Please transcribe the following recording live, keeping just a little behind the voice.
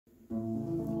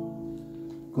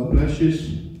God bless you.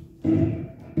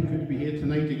 Good to be here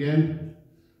tonight again.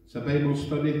 It's a Bible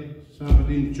study, Sabbath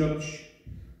Church.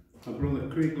 My brother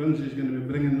Craig Lindsay is going to be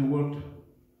bringing the word.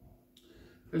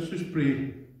 Let's just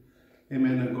pray,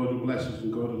 amen, that God will bless us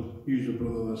and God will use your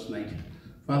brother this night.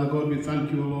 Father God, we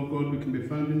thank you, O Lord God, we can be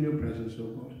found in your presence, O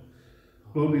God.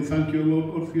 Lord, we thank you, O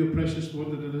Lord God, for your precious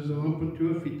word, that it is a lamp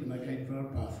unto our feet and a guide for our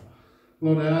path.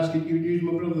 Lord, I ask that you would use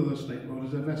my brother this night, Lord,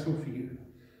 as a vessel for you.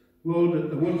 Lord, that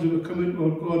the words that will come out,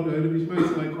 Lord God, out of his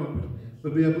mouth, my God,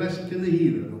 would be a blessing to the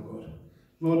hearer, O God.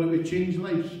 Lord, it would change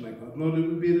lives, my God. Lord, it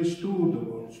would be restored, O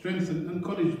Lord, strengthened and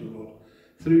encouraged, O Lord,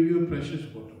 through your precious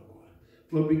word, O God.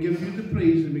 Lord, we give you the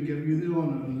praise and we give you the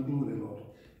honour and the glory, Lord,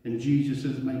 in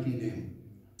Jesus' mighty name.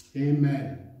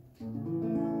 Amen.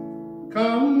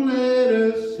 Come, let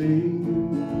us sing.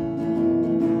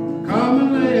 Come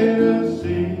and let us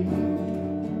sing.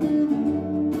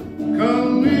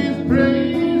 Come with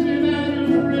praise and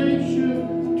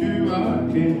adoration to our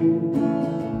King.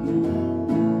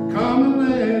 Come and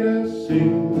let us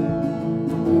sing.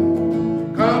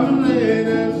 Come and let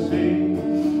us sing.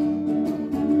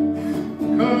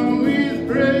 Come with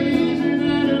praise and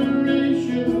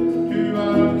adoration to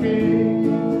our King.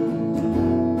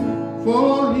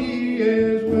 For he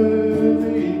is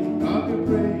worthy of your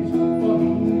praise, for he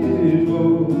is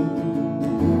Lord.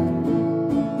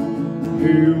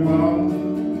 Who was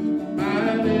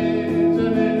and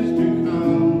is to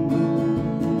come.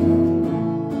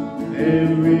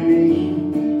 Every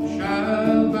knee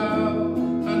shall bow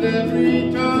and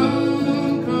every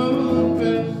tongue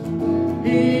confess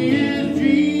he is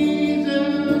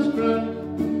Jesus Christ.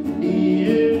 He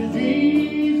is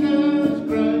Jesus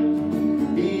Christ.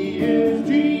 He is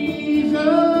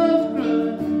Jesus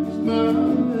Christ, my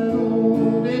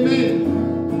Lord. Amen.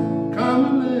 Come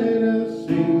and let us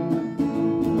sing.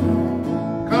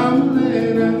 Come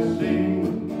let us sing.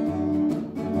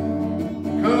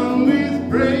 Come with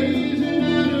praise and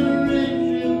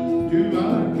adoration to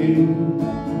our King.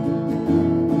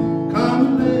 Come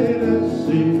let us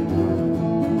sing.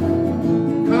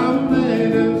 Come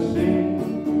let us sing.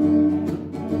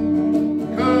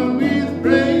 Come with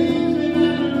praise and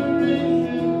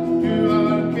adoration to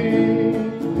our King.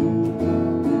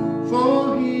 For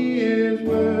he is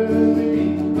worthy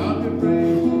of your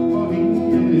praise, for he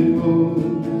is Lord.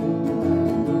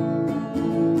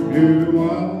 Who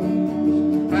was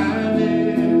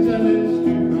and is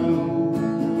to come.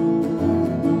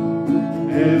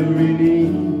 Every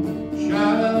knee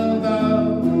shall bow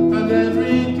and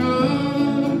every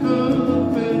tongue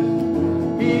confess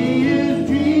he is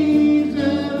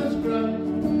Jesus Christ.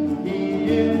 He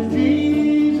is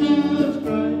Jesus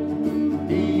Christ.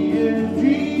 He is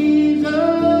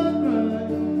Jesus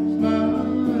Christ, my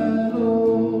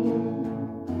Lord.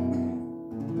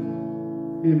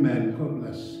 Amen. God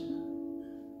bless.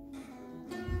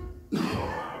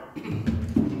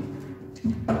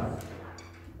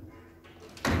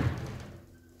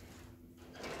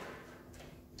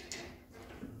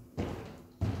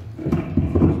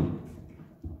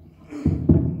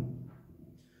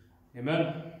 Amen.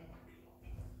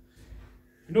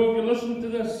 You know, if you listen to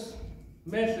this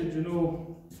message, you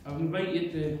know, I invite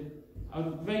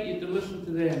you to listen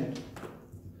to the end.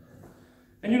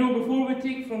 And you know, before we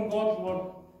take from God's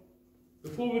word,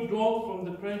 before we draw from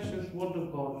the precious word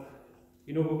of God,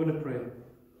 you know, we're going to pray.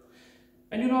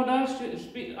 And you know, I'd ask you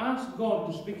to ask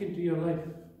God to speak into your life.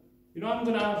 You know, I'm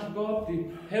going to ask God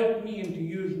to help me and to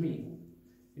use me.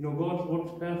 You know, God's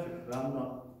word's perfect, but I'm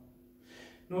not.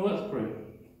 No, let's pray.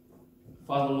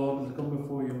 Father, Lord, as I come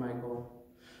before you, my God.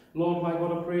 Lord, my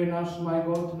God, I pray and ask, my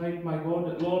God, tonight, my God,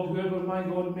 that, Lord, whoever, my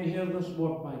God, may hear this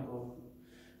word, my God.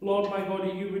 Lord, my God,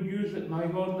 that you would use it, my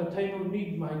God, in the time of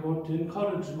need, my God, to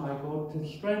encourage, my God, to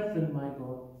strengthen, my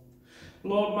God.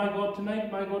 Lord, my God,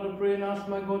 tonight, my God, I pray and ask,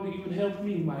 my God, that you would help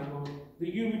me, my God.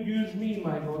 That you would use me,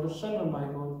 my God, a sinner, my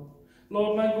God.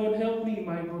 Lord, my God, help me,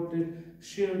 my God, to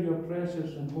share your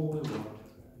precious and holy word.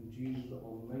 In Jesus'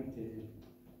 almighty name.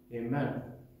 Amen.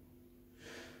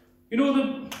 You know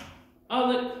that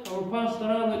our Pastor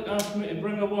Alec asked me to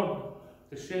bring a word,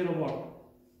 to share a word.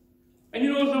 And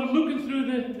you know, as I was looking through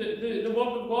the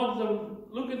word of God, as I was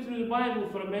looking through the Bible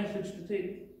for a message to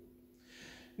take,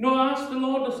 you know, I asked the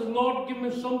Lord, I said, Lord, give me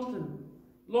something.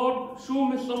 Lord, show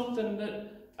me something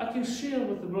that I can share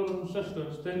with the brothers and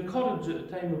sisters to encourage at a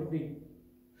time of need.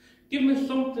 Give me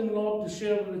something, Lord, to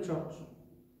share with the church.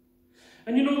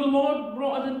 And you know, the Lord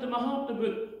brought it into my heart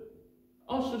about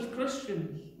us as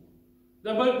Christians,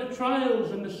 about the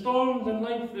trials and the storms in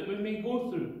life that we may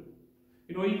go through.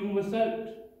 You know, even without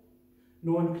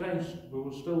knowing Christ, we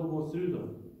will still go through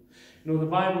them. You know, the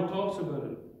Bible talks about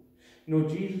it. You know,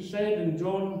 Jesus said in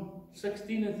John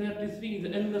 16 and 33,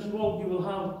 that in this world you will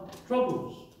have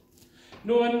troubles.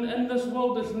 You know, in this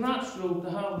world it's natural to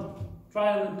have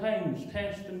trial and times,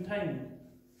 test and time,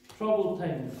 trouble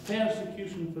times,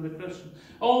 persecution for the Christian.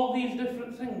 All these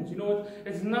different things. You know,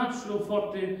 it's natural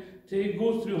for to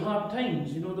go through hard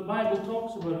times. You know, the Bible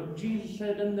talks about it. Jesus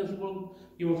said, in this world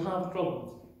you will have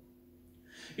trouble.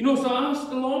 You know, so I asked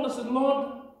the Lord, I said,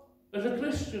 Lord, as a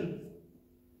Christian,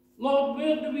 Lord,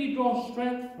 where do we draw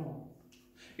strength from?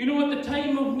 You know, at the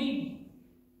time of need.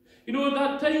 You know, at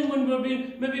that time when we're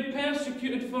being maybe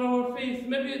persecuted for our faith,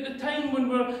 maybe at the time when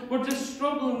we're just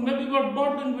struggling, maybe we're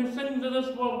burdened with things of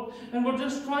this world, and we're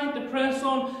just trying to press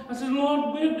on. I said,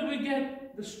 Lord, where do we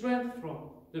get the strength from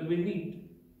that we need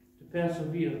to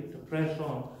persevere, to press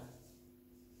on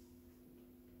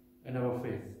in our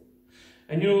faith?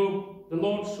 And you know, the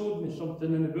Lord showed me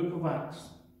something in the book of Acts.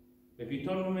 If you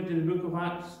turn with me to the book of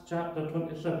Acts, chapter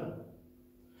 27.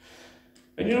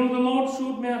 And you know, the Lord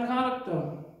showed me a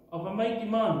character of a mighty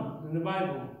man in the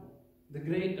Bible, the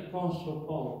great Apostle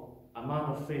Paul, a man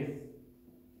of faith.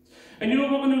 And you know,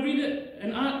 we're going to read it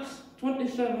in Acts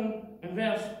 27 and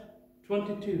verse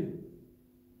 22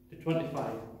 to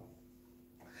 25.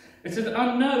 It says,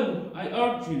 and now I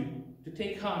urge you to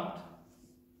take heart,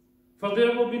 for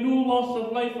there will be no loss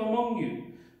of life among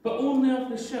you, but only of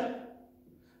the ship.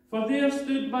 For there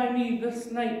stood by me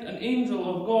this night an angel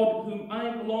of God whom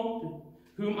I belong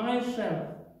to, whom I serve,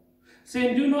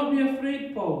 saying, do not be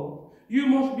afraid, Paul. You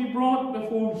must be brought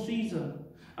before Caesar.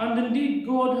 And indeed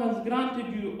God has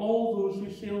granted you all those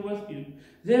who sail with you.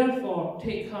 Therefore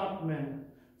take heart, men,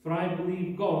 for I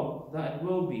believe God that it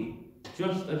will be,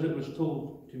 just as it was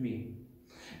told to me.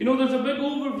 You know, there's a big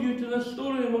overview to this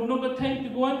story, and we've not got time to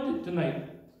go into it tonight.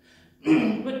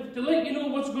 But to let you know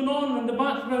what's going on in the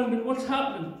background and what's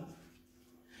happened.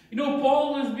 You know,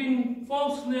 Paul has been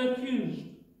falsely accused.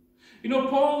 You know,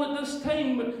 Paul at this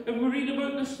time, if we read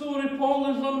about the story,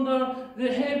 Paul is under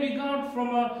the heavy guard from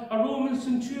a Roman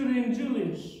centurion,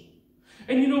 Julius.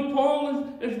 And you know,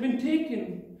 Paul has been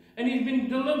taken and he's been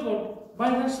delivered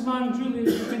by this man,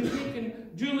 Julius. He's been taken.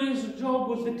 Julius' job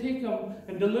was to take him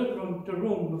and deliver him to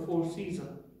Rome before Caesar.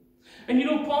 And you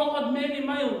know, Paul had many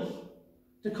miles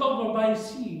to cover by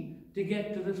sea to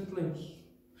get to this place.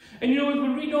 And you know, as we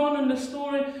read on in the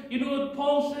story, you know,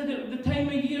 Paul said that the time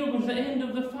of year was the end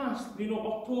of the fast, you know,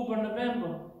 October,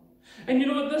 November. And you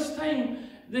know, at this time,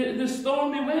 the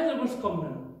stormy weather was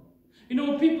coming. You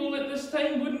know, people at this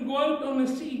time wouldn't go out on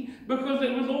the sea because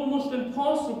it was almost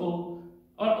impossible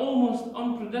or almost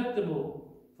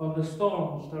unpredictable for the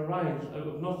storms to arise out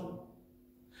of nothing.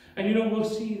 And you know, we'll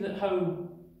see that how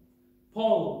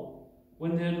Paul,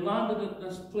 when they had landed at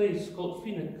this place called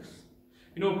Phoenix,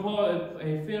 you know,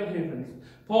 Fairhavens,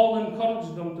 Paul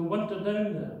encouraged them to winter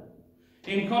down there.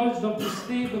 He encouraged them to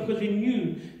stay because he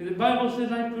knew. The Bible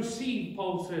says, I perceived,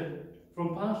 Paul said,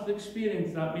 from past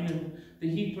experience, that meaning that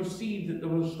he perceived that there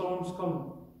were storms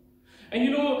coming. And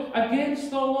you know,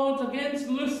 against all odds, against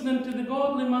listening to the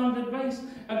godly man's advice,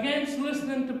 against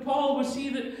listening to Paul, we see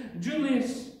that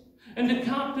Julius and the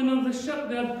captain of the ship,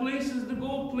 they had places to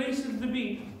go, places to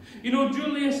be. You know,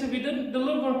 Julius, if he didn't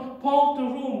deliver Paul to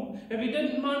Rome, if he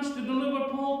didn't manage to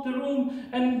deliver Paul to Rome,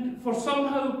 and for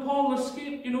somehow Paul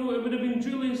escaped, you know, it would have been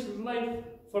Julius' life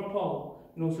for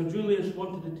Paul. You know, so Julius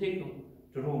wanted to take him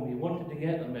to Rome. He wanted to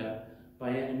get them there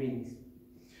by any means.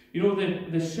 You know,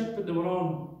 the ship that they were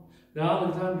on, the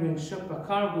Alexandrian ship, a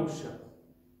cargo ship,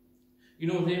 you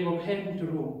know, they were heading to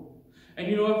Rome. And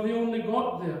you know, if they only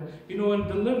got there, you know, and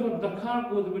delivered the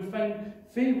cargo, they would find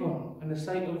favour in the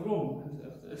sight of Rome,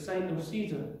 in the sight of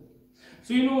Caesar.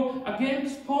 So, you know,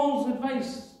 against Paul's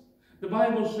advice, the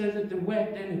Bible says that they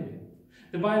went anyway.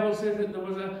 The Bible says that there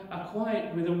was a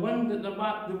quiet with the wind at their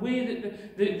back, the way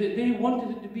that they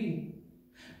wanted it to be.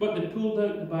 But they pulled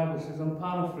out, the Bible says, I'm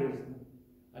paraphrasing,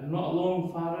 and not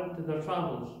long far into their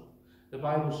travels, the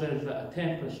Bible says that a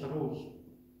tempest arose.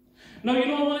 Now, you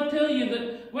know, I want to tell you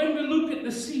that when we look at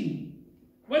the sea,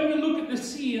 when we look at the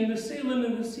sea and the sailing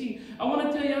in the sea, I want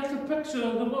to tell you that's a picture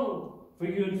of the world for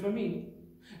you and for me.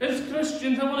 As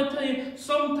Christians, I want to tell you,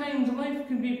 sometimes life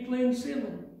can be plain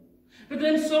sailing. But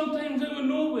then sometimes out of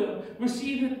nowhere, we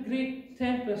see that great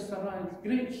tempests arise,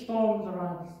 great storms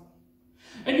arise.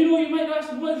 And you know, you might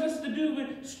ask, what is this to do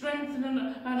with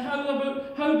strengthening, and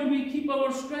how do we keep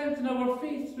our strength and our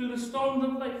faith through the storms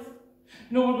of life?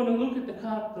 You know, we're going to look at the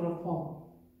character of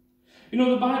Paul. You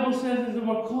know, the Bible says that they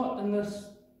were caught in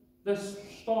this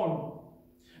storm.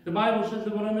 The Bible says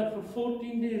they were in it for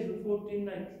 14 days and 14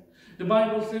 nights. The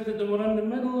Bible says that they were in the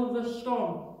middle of this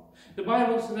storm. The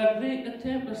Bible says a great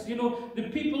tempest. You know, the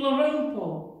people around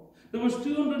Paul, there was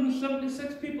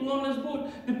 276 people on this boat.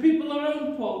 The people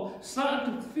around Paul Paul,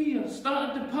 started to fear,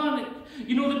 started to panic.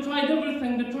 You know, they tried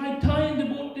everything. They tried tying the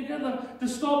boat together to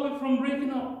stop it from breaking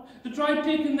up. They tried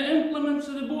taking the implements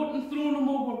of the boat and throwing them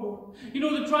overboard. You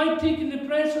know, they tried taking the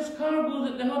precious cargo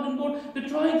that they had on board. They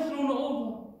tried throwing it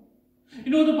over.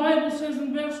 You know, the Bible says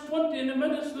in verse 20, in the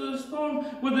midst of the storm,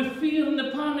 where the fear and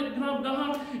the panic grabbed their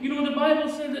heart, you know, the Bible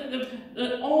said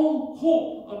that all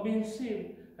hope of being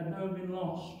saved had now been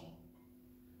lost.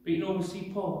 But you know, we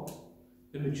see Paul,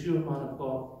 the mature man of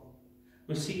God.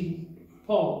 We see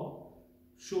Paul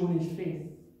showing his faith,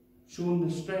 showing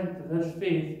the strength of his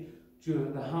faith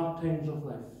during the hard times of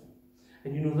life.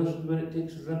 And you know, this is where it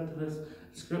takes us into this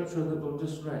scripture that we've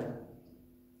just read.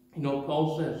 You know,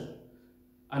 Paul says,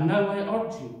 "And now I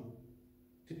urge you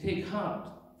to take heart,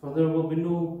 for there will be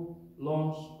no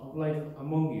loss of life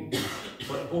among you,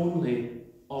 but only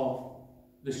of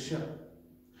the ship."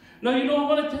 Now, you know, I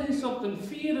want to tell you something.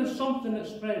 Fear is something that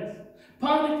spreads.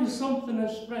 Panic is something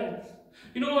that spreads.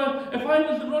 You know, if I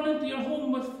was to run into your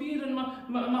home with fear in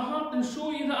my heart and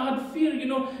show you that I had fear, you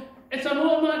know, it's an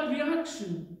automatic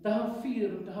reaction to have fear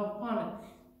and to have panic.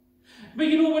 But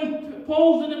you know, when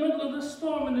Paul's in the middle of the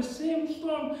storm, in the same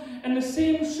storm, in the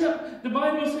same ship, the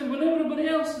Bible says when everybody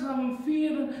else is having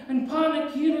fear and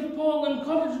panic, here is Paul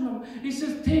encouraging them. He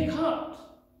says, take heart.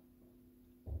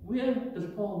 Where does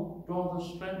Paul draw the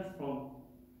strength from?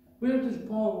 Where does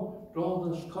Paul draw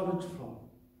this courage from?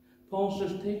 Paul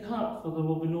says, take heart, for there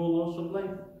will be no loss of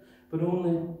life, but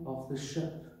only of the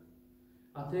ship.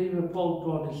 I'll tell you where Paul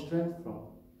drew his strength from.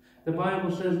 The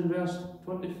Bible says in verse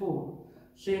 24,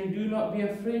 saying, do not be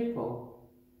afraid, Paul.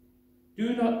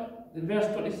 Do not, in verse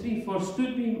 23, for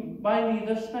stood by me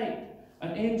this night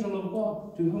an angel of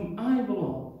God, to whom I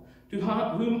belong, to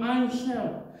whom I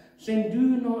serve, saying, do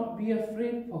not be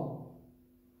afraid, Paul.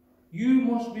 You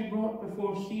must be brought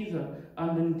before Caesar,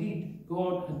 and indeed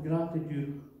God had granted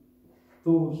you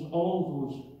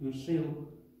all those who sail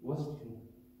with you.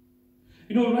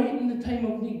 You know, right in the time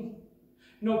of need,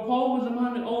 you know, Paul was a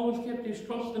man that always kept his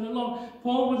trust in the Lord.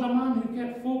 Paul was a man who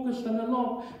kept focused on the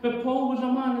Lord. But Paul was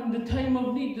a man in the time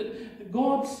of need that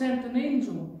God sent an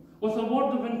angel with a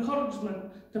word of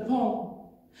encouragement to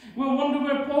Paul. We wonder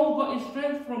where Paul got his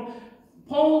strength from.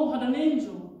 Paul had an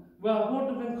angel with a word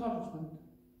of encouragement.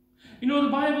 You know,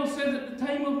 the Bible says at the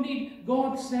time of need,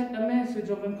 God sent a message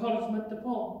of encouragement to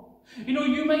Paul. You know,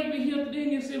 you might be here today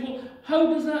and you say, well,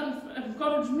 how does that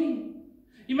encourage me?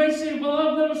 You might say, well,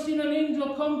 I've never seen an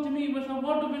angel come to me with a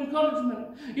word of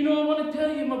encouragement. You know, I want to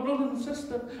tell you, my brothers and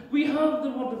sisters, we have the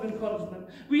word of encouragement.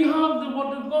 We have the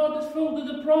word of God that's filled with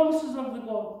the promises of the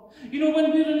God. You know,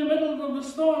 when we're in the middle of the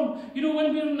storm, you know,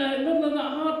 when we're in the middle of that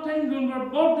hard time, when we're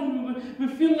burdened, we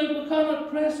feel like we cannot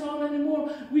press on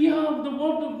anymore, we have the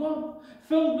word of God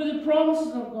filled with the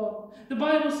promises of God. The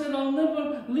Bible said, I'll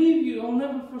never leave you, I'll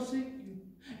never forsake you.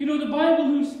 You know, the Bible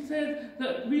who said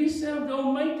that we serve the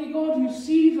Almighty God who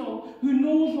sees all, who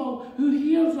knows all, who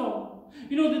hears all.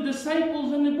 You know, the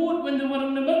disciples in the boat, when they were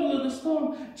in the middle of the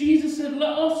storm, Jesus said,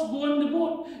 let us go in the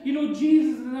boat. You know,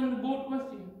 Jesus is in the boat with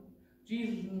you.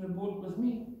 Jesus is in the boat with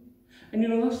me. And you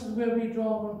know, this is where we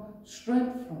draw our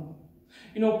strength from.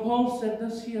 You know, Paul said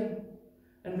this here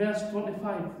in verse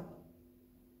 25.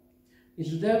 He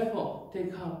says, therefore,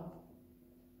 take heart.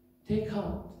 Take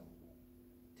heart.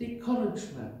 Take courage,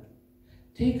 man.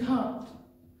 Take heart.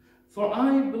 For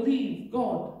I believe,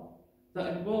 God,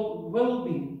 that it will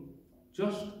be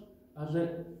just as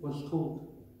it was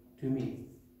told to me.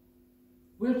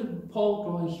 Where did Paul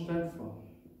draw his strength from?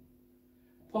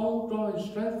 Paul drew his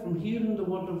strength from hearing the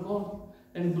word of God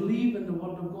and believing the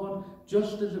word of God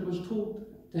just as it was told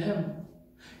to him.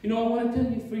 You know, I want to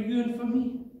tell you, for you and for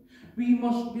me, we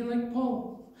must be like Paul.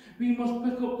 We must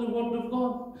pick up the word of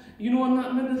God. You know, in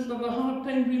that midst of a hard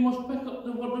time, we must pick up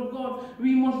the word of God.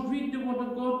 We must read the word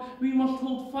of God. We must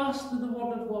hold fast to the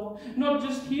word of God. Not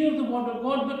just hear the word of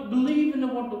God, but believe in the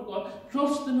word of God.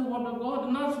 Trust in the word of God.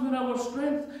 And that's where our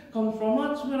strength comes from.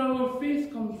 That's where our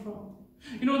faith comes from.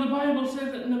 You know, the Bible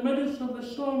says that in the midst of the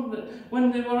storm, that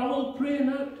when they were all praying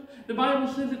out, the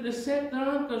Bible says that they set their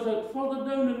anchors out. Further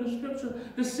down in the scripture,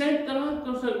 they set their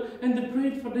anchors out and they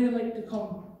prayed for daylight to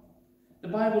come. The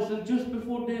Bible says just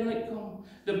before daylight come,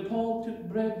 that Paul took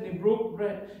bread and he broke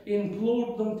bread. He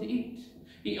implored them to eat.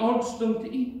 He urged them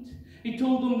to eat. He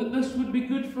told them that this would be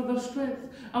good for their strength.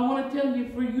 I want to tell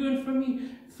you, for you and for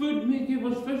me, food may give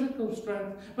us physical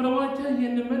strength. But I want to tell you,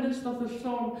 in the midst of the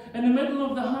storm, in the middle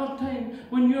of the hard time,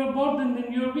 when you're burdened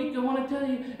and you're weak, I want to tell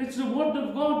you, it's the word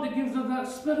of God that gives us that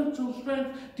spiritual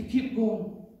strength to keep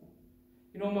going.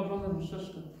 You know, my brothers and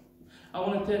sisters, I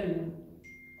want to tell you,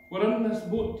 we're in this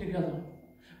boat together.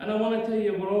 And I want to tell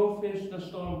you, we're all facing a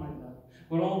storm right now.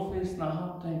 We're all facing a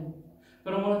hard time.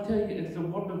 But I want to tell you, it's the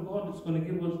Word of God that's going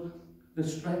to give us the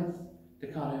strength to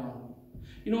carry on.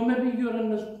 You know, maybe you're in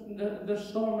this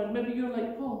storm, and maybe you're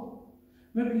like Paul.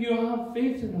 Maybe you have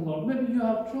faith in the Lord. Maybe you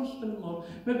have trust in the Lord.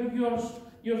 Maybe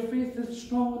your faith is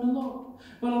strong in the Lord.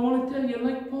 But I want to tell you,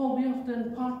 like Paul, we have to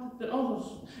impart it to others.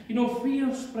 You know,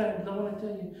 fear spreads, I want to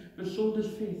tell you, but so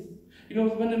does faith. You know,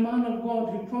 when a man of God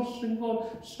who trusts in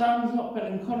God stands up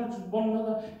and encourages one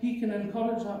another, he can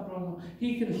encourage that brother.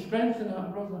 He can strengthen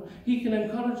that brother. He can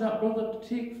encourage that brother to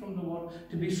take from the Word,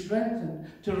 to be strengthened,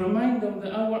 to remind them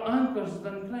that our anchor is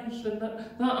in Christ, and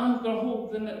that anchor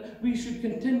holds, and that we should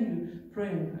continue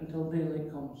praying until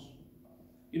daylight comes.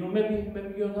 You know, maybe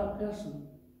you're that person.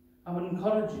 I would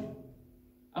encourage you.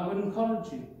 I would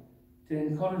encourage you to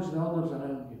encourage the others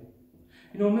around you.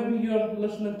 You know, maybe you're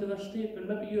listening to this tape, and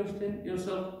maybe you're saying to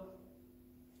yourself,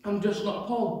 I'm just not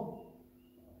Paul.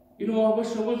 You know, I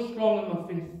wish I was strong in my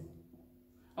faith.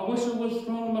 I wish I was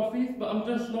strong in my faith, but I'm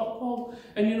just not Paul.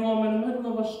 And you know, I'm in the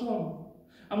middle of a storm.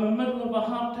 I'm in the middle of a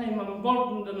hard time. I'm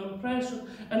burdened and I'm pressured,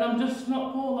 and I'm just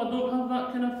not Paul. I don't have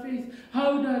that kind of faith.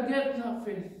 How do I get that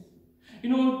faith? You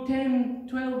know, 10,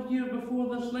 12 years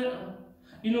before this letter,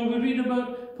 you know, we read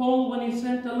about Paul when he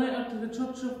sent a letter to the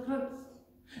church of Corinth.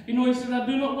 You know, he said, I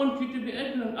do not want you to be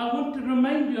ignorant. I want to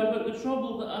remind you about the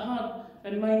trouble that I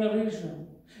had in Minor Asia.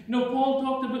 You know, Paul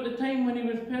talked about the time when he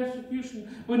was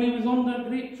persecution, when he was under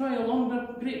great trial,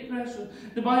 under great pressure.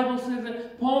 The Bible says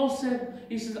that Paul said,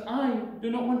 he says, I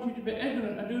do not want you to be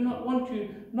ignorant. I do not want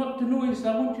you not to know. He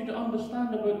said, I want you to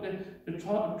understand about the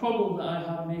trouble that I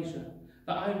had in Asia.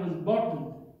 That I was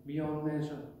burdened beyond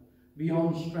measure,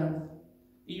 beyond strength,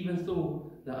 even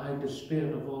though that I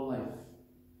despaired of all life.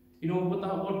 You know what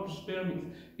that word despair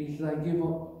means? Is that I give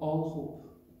up all hope.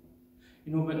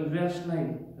 You know, but in verse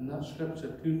 9, in that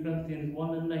scripture, 2 Corinthians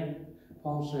 1 and 9,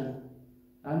 Paul said,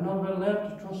 I never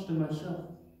learned to trust in myself,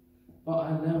 but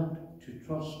I learned to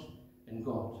trust in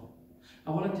God.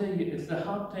 I want to tell you, it's the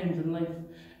hard times in life,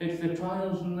 it's the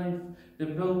trials in life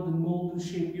that build and mold and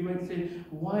shape. You might say,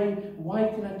 why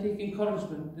can I take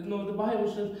encouragement? You know, the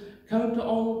Bible says, count it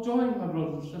all joy, my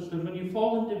brothers and sisters, when you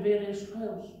fall into various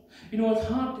trials. You know, it's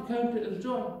hard to count it as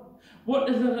joy. What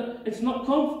is it? It's not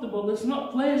comfortable, it's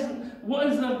not pleasant. What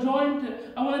is there joy in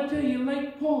it? I want to tell you,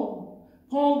 like Paul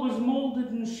was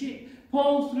molded and shaped.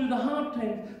 Paul, through the hard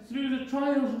times, through the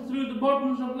trials, and through the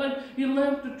burdens of life, he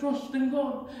learned to trust in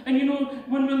God. And you know,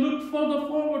 when we look further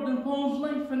forward in Paul's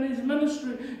life and his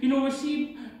ministry, you know, we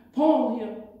see Paul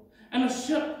here in a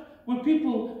ship where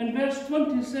people, in verse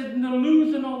 20, said, and they're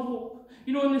losing all hope.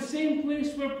 You know, in the same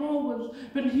place where Paul was.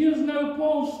 But here's now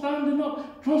Paul standing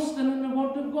up, trusting in the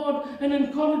Word of God, and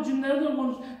encouraging the other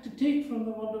ones to take from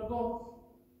the Word of God.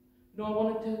 You know, I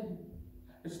want to tell you,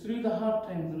 it's through the hard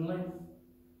times in life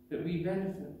that we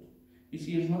benefit. You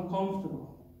see, it's not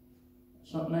comfortable.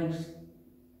 It's not nice.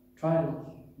 Trials,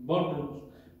 burdens,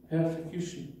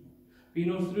 persecution. But you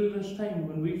know, through this time,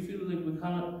 when we feel like we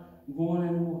cannot go on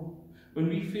anymore, when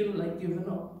we feel like giving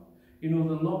up, you know,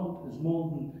 the Lord is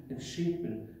molding and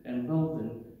shaping and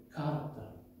building character.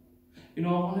 You know,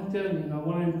 I want to tell you, and I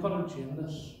want to encourage you in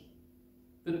this,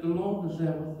 that the Lord is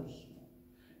there with us.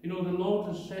 You know, the Lord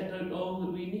has set out all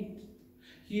that we need.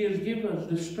 He has given us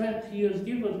the strength. He has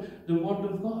given us the Word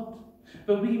of God.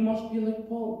 But we must be like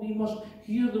Paul. We must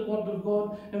hear the Word of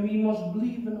God, and we must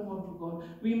believe in the Word of God.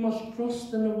 We must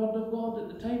trust in the Word of God at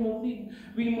the time of need.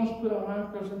 We must put our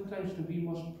anchors in Christ, and we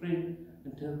must pray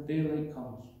until daylight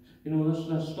comes. You know, this is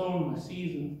a storm, a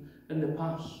season in the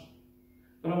past.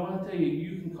 But I want to tell you,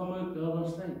 you can come out the other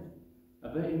side a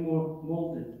bit more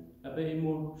molded, a bit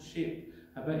more shaped,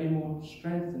 a bit more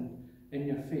strengthened in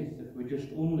your faith if we just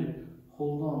only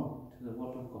hold on to the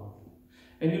Word of God.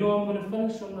 And you know, I'm going to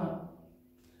finish on that.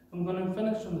 I'm going to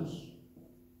finish on this.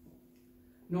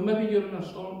 You know, maybe you're in a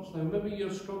storm now. Maybe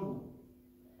you're struggling.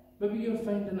 Maybe you're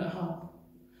finding it hard.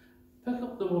 Pick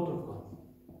up the Word of God.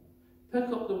 Pick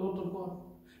up the Word of God.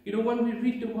 You know, when we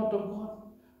read the Word of God,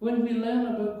 when we learn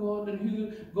about God and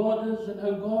who God is and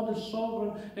how God is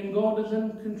sovereign and God is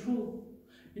in control,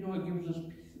 you know, it gives us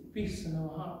peace in our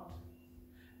heart.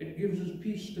 It gives us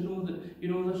peace to know that, you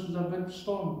know, this is a big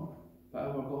storm, but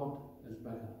our God is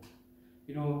bigger.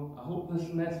 You know, I hope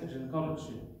this message encourages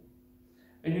you.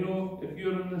 And you know, if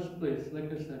you're in this place,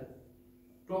 like I said,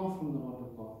 draw from the Word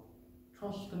of God.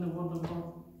 Trust in the Word of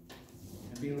God.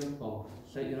 And be like Paul.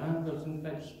 Set your anchors in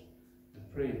Christ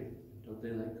and pray until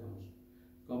daylight comes.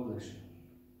 God bless you.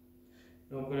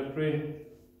 You know, I'm going to pray.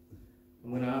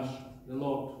 I'm going to ask the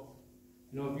Lord.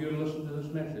 You know, if you're listening to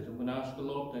this message, I'm going to ask the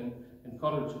Lord to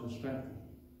encourage you and strengthen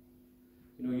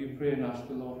you. You know, you pray and ask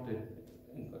the Lord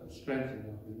to strengthen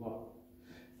you.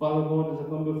 Father God, as I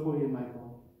come before you, my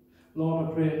God, Lord,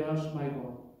 I pray and ask, my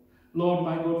God. Lord,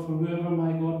 my God, for whoever,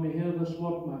 my God, may hear this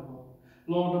word, my God.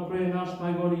 Lord, I pray and ask,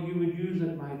 my God, that you would use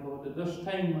it, my God, at this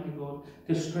time, my God,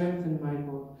 to strengthen, my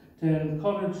God, to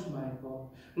encourage, my God.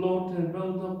 Lord, to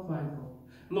build up, my God.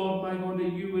 Lord, my God,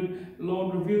 that you would,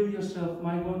 Lord, reveal yourself,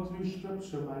 my God, through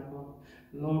Scripture, my God.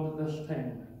 Lord, at this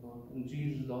time, my God, in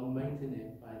Jesus' almighty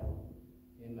name, my God.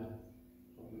 Amen.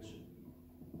 God bless you.